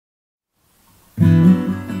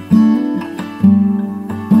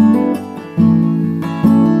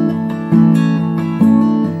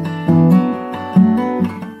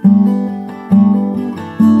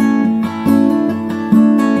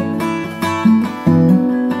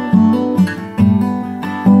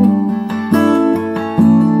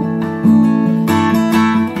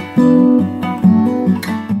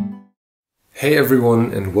Hey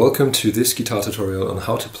everyone, and welcome to this guitar tutorial on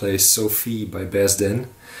how to play Sophie by Den.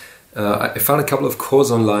 I found a couple of chords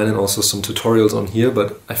online and also some tutorials on here,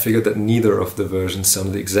 but I figured that neither of the versions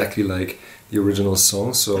sounded exactly like the original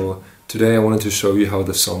song, so today I wanted to show you how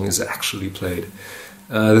the song is actually played.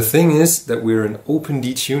 The thing is that we're in open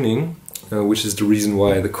D tuning, which is the reason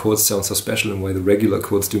why the chords sound so special and why the regular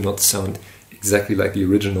chords do not sound exactly like the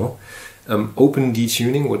original. Open D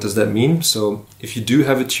tuning, what does that mean? So if you do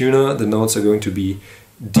have a tuner, the notes are going to be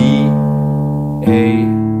D, A,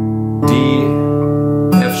 D,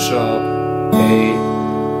 F sharp, A,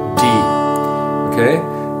 D. Okay?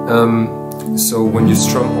 So when you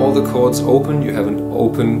strum all the chords open, you have an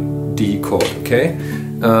open D chord. Okay?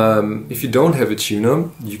 If you don't have a tuner,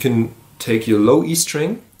 you can take your low E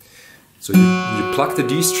string. So you pluck the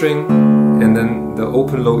D string and then the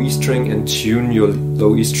open low E string and tune your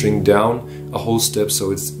low E string down a whole step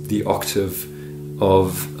so it's the octave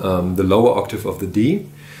of the lower octave of the D.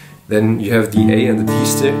 Then you have the A and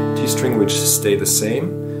the D string which stay the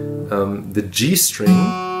same. The G string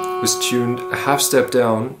was tuned a half step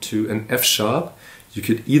down to an F sharp. You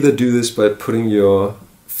could either do this by putting your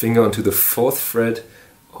finger onto the 4th fret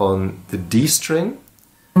on the D string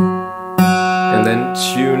and then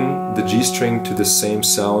tune the G string to the same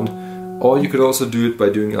sound. Or you could also do it by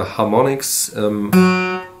doing a harmonics on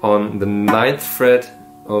the 9th fret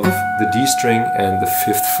of the D string and the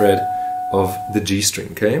 5th fret of the G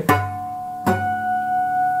string, okay?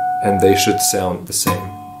 And they should sound the same,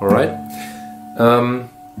 alright?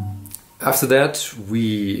 After that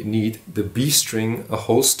we need the B string a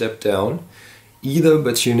whole step down, either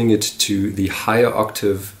by tuning it to the higher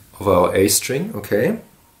octave of our A string, okay?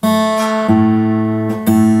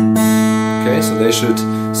 Okay, so they should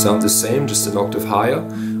sound the same, just an octave higher.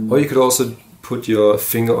 Or you could also put your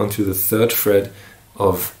finger onto the 3rd fret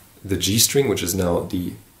of the G string, which is now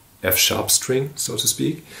the F sharp string, so to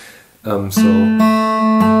speak. So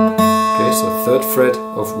 3rd fret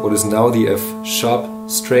of what is now the F sharp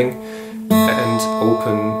string, and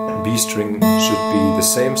open B string should be the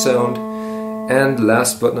same sound. And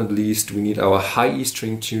last but not least, we need our high E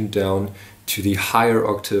string tuned down to the higher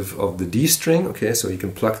octave of the D string. Okay, so you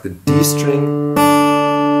can pluck the D string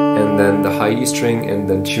and then the high E string and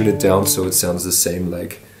then tune it down so it sounds the same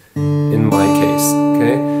like in my case.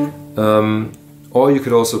 Okay, or you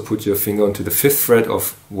could also put your finger onto the 5th fret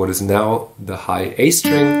of what is now the high A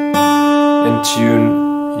string and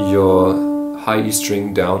tune your high E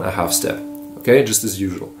string down a half step. Okay, just as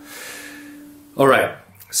usual. Alright,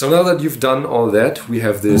 so now that you've done all that, we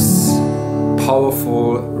have this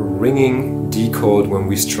powerful ringing D chord when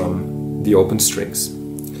we strum the open strings.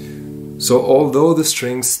 So although the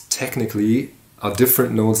strings technically are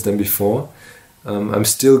different notes than before, I'm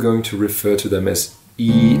still going to refer to them as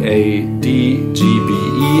E, A, D, G, B,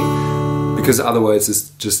 E, because otherwise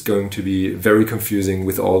it's just going to be very confusing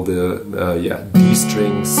with all the D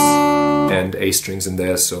strings and A strings in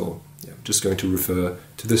there, so yeah, I'm just going to refer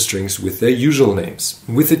to the strings with their usual names.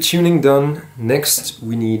 With the tuning done, next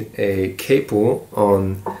we need a capo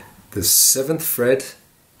on the 7th fret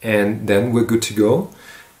and then we're good to go.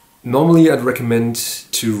 Normally I'd recommend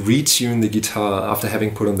to retune the guitar after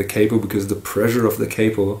having put on the capo because the pressure of the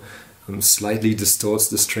capo slightly distorts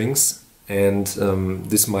the strings and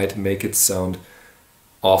this might make it sound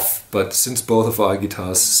off, but since both of our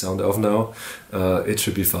guitars sound off now, it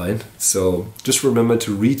should be fine. So just remember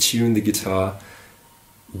to retune the guitar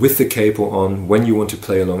with the capo on when you want to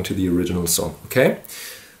play along to the original song, okay?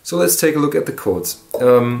 So let's take a look at the chords.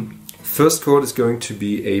 First chord is going to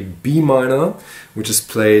be a B minor, which is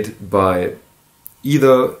played by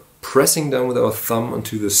either pressing down with our thumb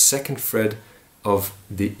onto the 2nd fret of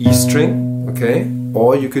the E string, okay?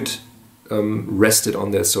 Or you could rest it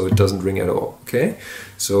on there so it doesn't ring at all, okay?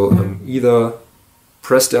 So either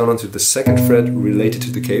press down onto the 2nd fret related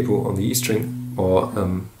to the capo on the E string or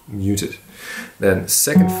mute it. Then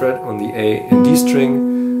 2nd fret on the A and D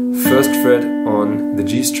string, 1st fret on the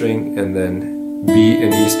G string, and then B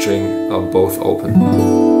and E string are both open.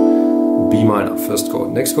 B minor, first chord.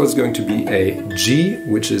 Next chord is going to be a G,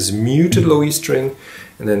 which is muted low E string,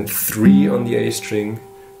 and then 3 on the A string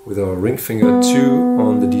with our ring finger, 2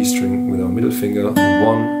 on the D string with our middle finger, 1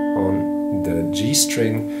 on the G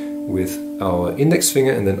string with our index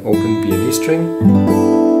finger, and then open B and E string.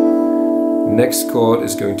 Next chord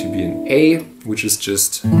is going to be an A, which is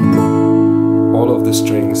just all of the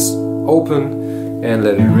strings open and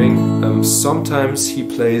let it ring. Sometimes he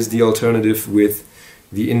plays the alternative with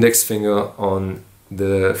the index finger on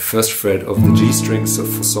the 1st fret of the G string, so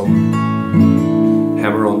for some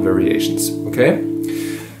hammer-on variations, okay?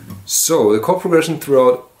 So the chord progression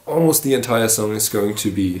throughout almost the entire song is going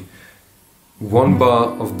to be 1 bar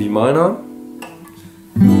of B minor,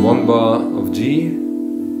 1 bar of G,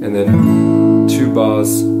 and then 2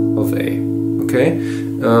 bars of A. Okay?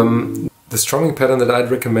 The strumming pattern that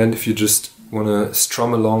I'd recommend if you just want to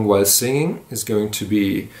strum along while singing is going to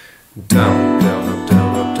be down, down, up,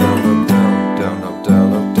 down, up, down, up, down, down, up,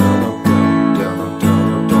 down, up, down, up, down, down, up, down,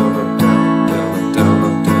 up, down, up, down, down, up, down,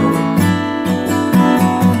 up, down, up.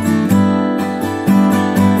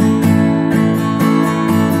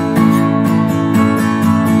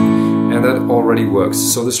 And that already works.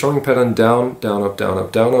 So the strumming pattern down, down, up, down,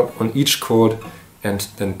 up, down, up on each chord, and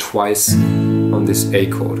then twice on this A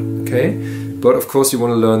chord, okay? But of course you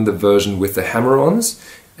want to learn the version with the hammer-ons,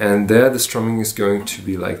 and there the strumming is going to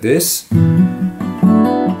be like this.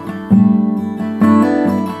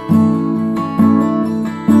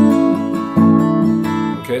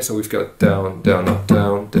 Okay, so we've got down, down, up,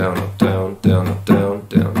 down, down, up, down, down, up, down,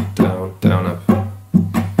 down, down, down, up.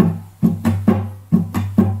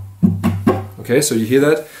 Okay, so you hear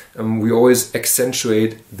that? We always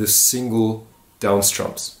accentuate the single down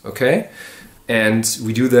strums, okay? And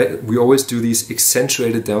we do that. We always do these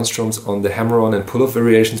accentuated down strums on the hammer-on and pull-off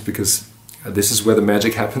variations because this is where the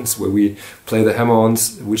magic happens, where we play the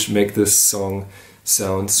hammer-ons, which make this song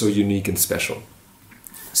sound so unique and special.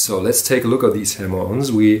 So let's take a look at these hammer-ons.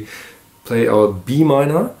 We play our B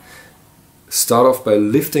minor, start off by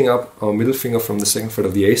lifting up our middle finger from the second fret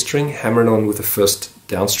of the A string, hammer it on with the first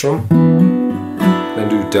down strum, then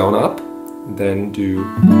do down up, then do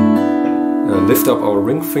lift up our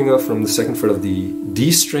ring finger from the second fret of the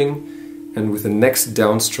D string, and with the next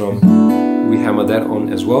down strum we hammer that on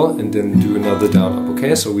as well, and then do another down up.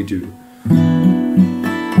 Okay, so we do.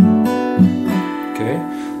 Okay,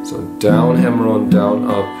 so down, hammer on, down,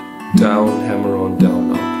 up, down, hammer on,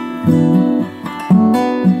 down, up.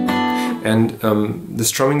 And the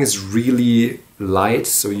strumming is really light,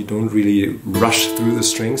 so you don't really rush through the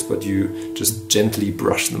strings, but you just gently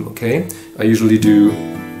brush them. Okay, I usually do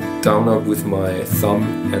down up with my thumb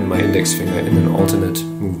and my index finger in an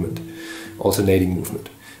alternating movement.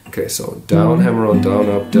 Okay, so down, hammer on, down,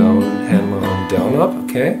 up, down, hammer on, down, up.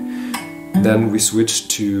 Okay, then we switch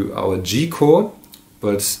to our G chord,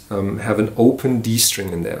 but have an open D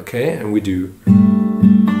string in there. Okay, and we do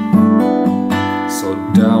so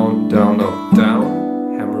down, down, up,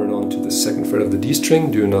 down, hammer it onto the second fret of the D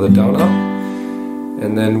string, do another down, up,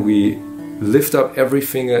 and then we lift up every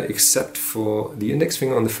finger except for the index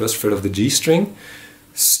finger on the first fret of the G string,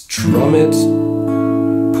 strum it,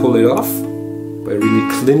 pull it off by really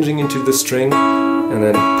clinging into the string and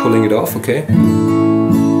then pulling it off, okay?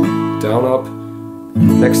 Down, up,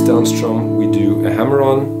 next down strum we do a hammer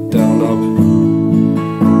on, down, up.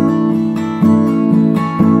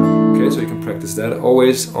 Okay, so you can practice that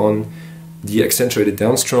always on the accentuated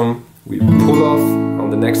down strum. We pull off, on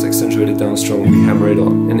the next accentuated down strum we hammer it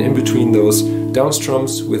on, and in between those down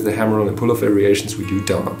strums with the hammer on and pull off variations we do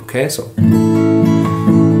down up. Okay, so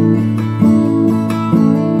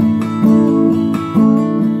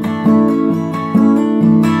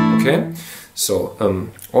okay, so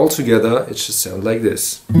all together it should sound like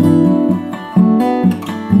this.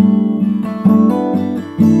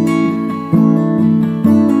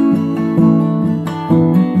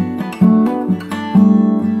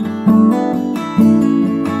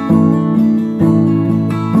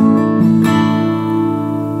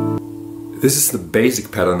 This is the basic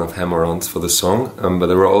pattern of hammer-ons for the song, but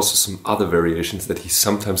there are also some other variations that he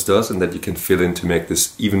sometimes does and that you can fill in to make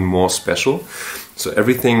this even more special. So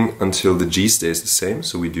everything until the G stays the same,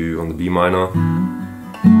 so we do on the B minor,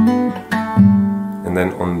 and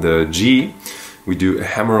then on the G we do a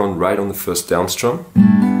hammer-on right on the first down strum.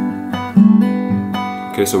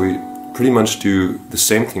 Okay, so we pretty much do the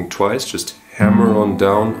same thing twice, just hammer on,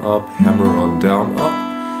 down, up, hammer on, down, up.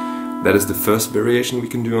 That is the first variation we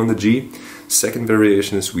can do on the G. Second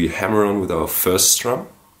variation is we hammer on with our first strum,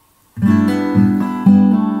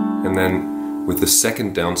 and then with the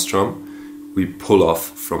second down strum we pull off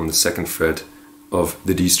from the second fret of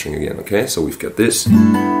the D string again. Okay, so we've got this,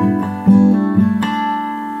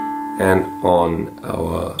 and on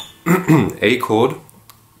our A chord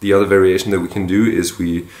the other variation that we can do is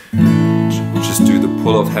we just do the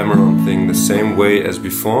pull off hammer on thing the same way as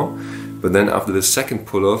before, but then after the second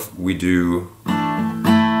pull off we do.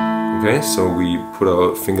 Okay, so we put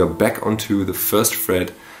our finger back onto the first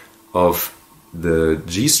fret of the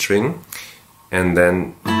G string and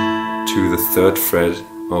then to the third fret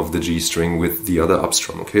of the G string with the other up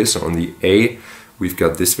strum. Okay, so on the A we've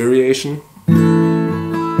got this variation.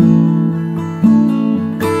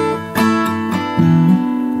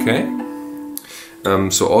 Okay,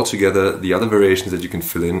 so altogether the other variations that you can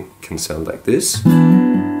fill in can sound like this.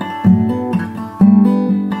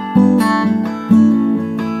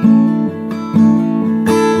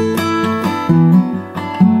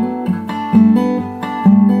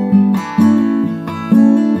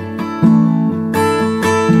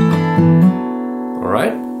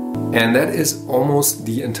 And that is almost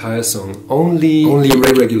the entire song. Only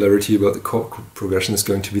irregularity about the chord progression is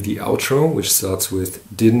going to be the outro, which starts with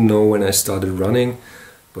 "didn't know when I started running,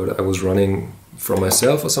 but I was running from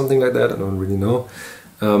myself," or something like that. I don't really know.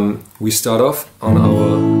 We start off on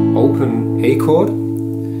our open A chord.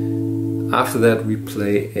 After that we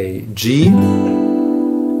play a G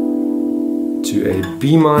to a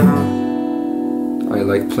B minor. I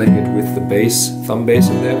like playing it with the bass, thumb bass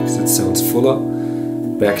in there, because it sounds fuller.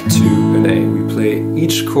 Back to an A. We play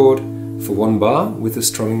each chord for one bar with the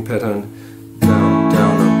strumming pattern down,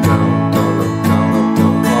 down, up, down, down, up, down,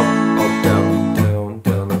 up, down, up, down,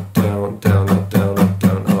 down, up, down, down, up, down, up,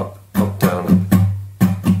 down, up, down, up.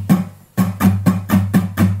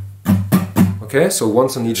 Okay, so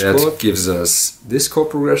once on each chord. That gives us this chord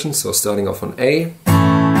progression, so starting off on A,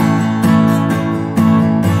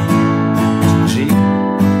 to G, to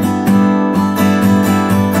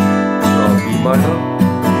our B minor,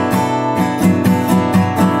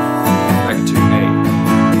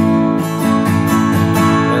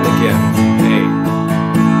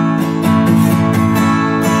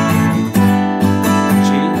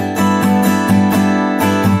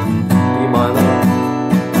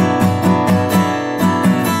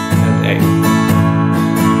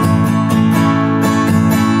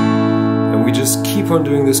 on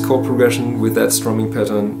doing this chord progression with that strumming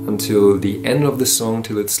pattern until the end of the song,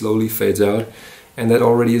 till it slowly fades out, and that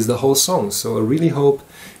already is the whole song. So I really hope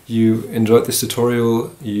you enjoyed this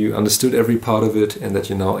tutorial, you understood every part of it, and that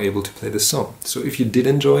you're now able to play this song. So if you did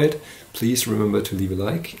enjoy it, please remember to leave a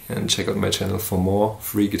like and check out my channel for more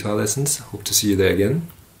free guitar lessons. Hope to see you there again.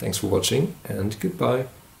 Thanks for watching and goodbye.